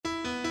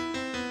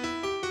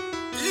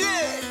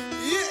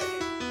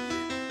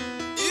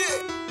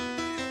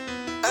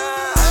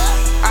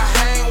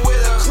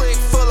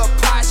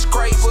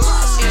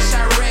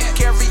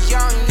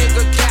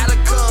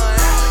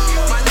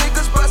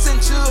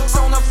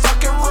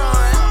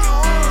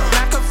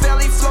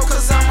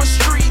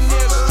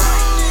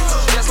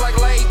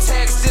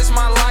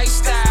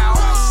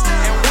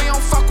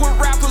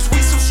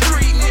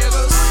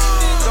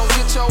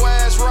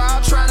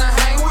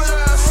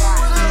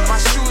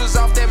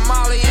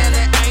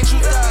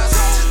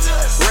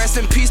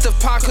release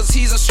the pot cause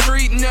he's a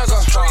street nigga.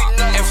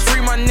 And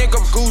free my nigga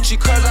Gucci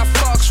cause I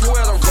fucks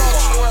with him.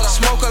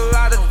 Smoke a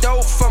lot of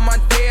dope for my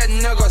dead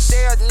niggas.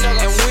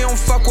 And we don't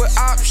fuck with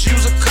ops,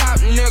 use a cop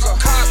nigga.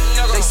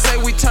 They say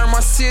we turn my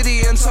city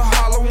into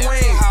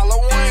Halloween.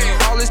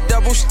 All this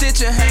double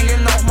stitching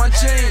hanging off my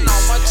jeans.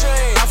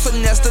 I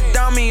finessed a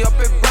dummy up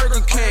at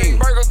Burger King.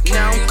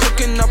 Now I'm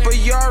cooking up a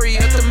Yari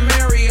at the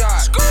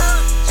Marriott.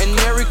 And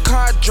every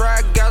car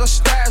drag got a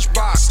stash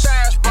box.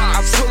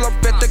 I pull up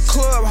at the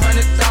club,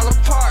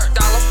 $100 part.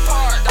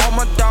 All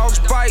my dogs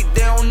bite,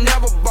 they don't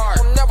never bark.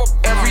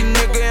 Every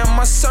nigga in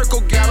my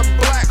circle got a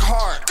black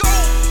heart.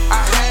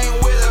 I hang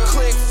with a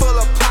clique full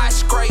of pot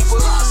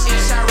scrapers. In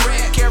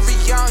Chirac, every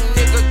young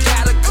nigga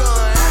got a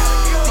gun.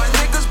 My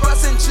niggas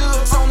bustin'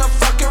 jugs on the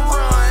fucking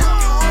run.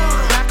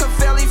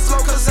 Machiavelli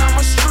flow cause I'm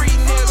a street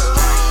nigga.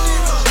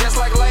 Just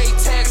like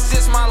latex,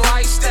 this my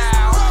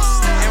lifestyle.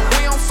 And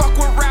we don't fuck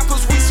with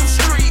rappers, we some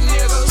street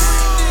niggas.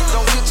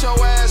 Don't get your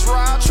ass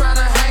robbed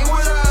tryna hang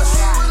with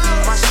us.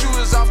 My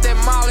shooters off that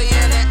Molly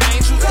and that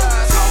Angel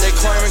dust. They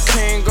claimin'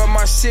 king of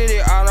my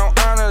city, I don't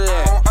honor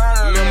that.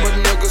 Remember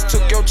niggas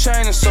took your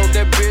chain and sold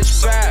that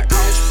bitch back.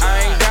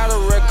 I ain't got a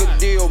record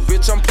deal,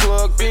 bitch, I'm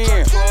plugged in.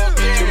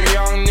 Them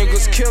young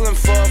niggas killin'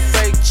 for a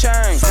fake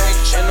chain.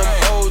 And them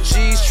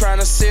OGs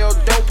tryna sell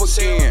dope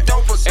again.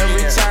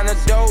 Every time the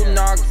dough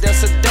knock,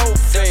 that's a dope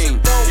thing.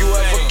 You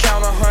ever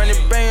count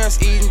 100 bands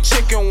eating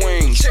chicken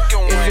wings?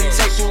 If it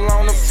take too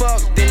long to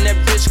fuck, then that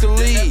bitch could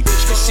leave.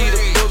 You see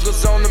the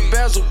boogers on the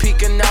bezel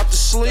peeking out the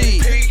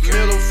sleeve.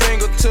 Middle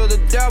finger to the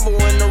devil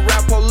and the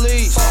rap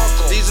police.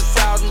 These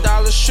 $1,000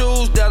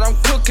 shoes that I'm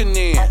cooking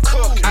in.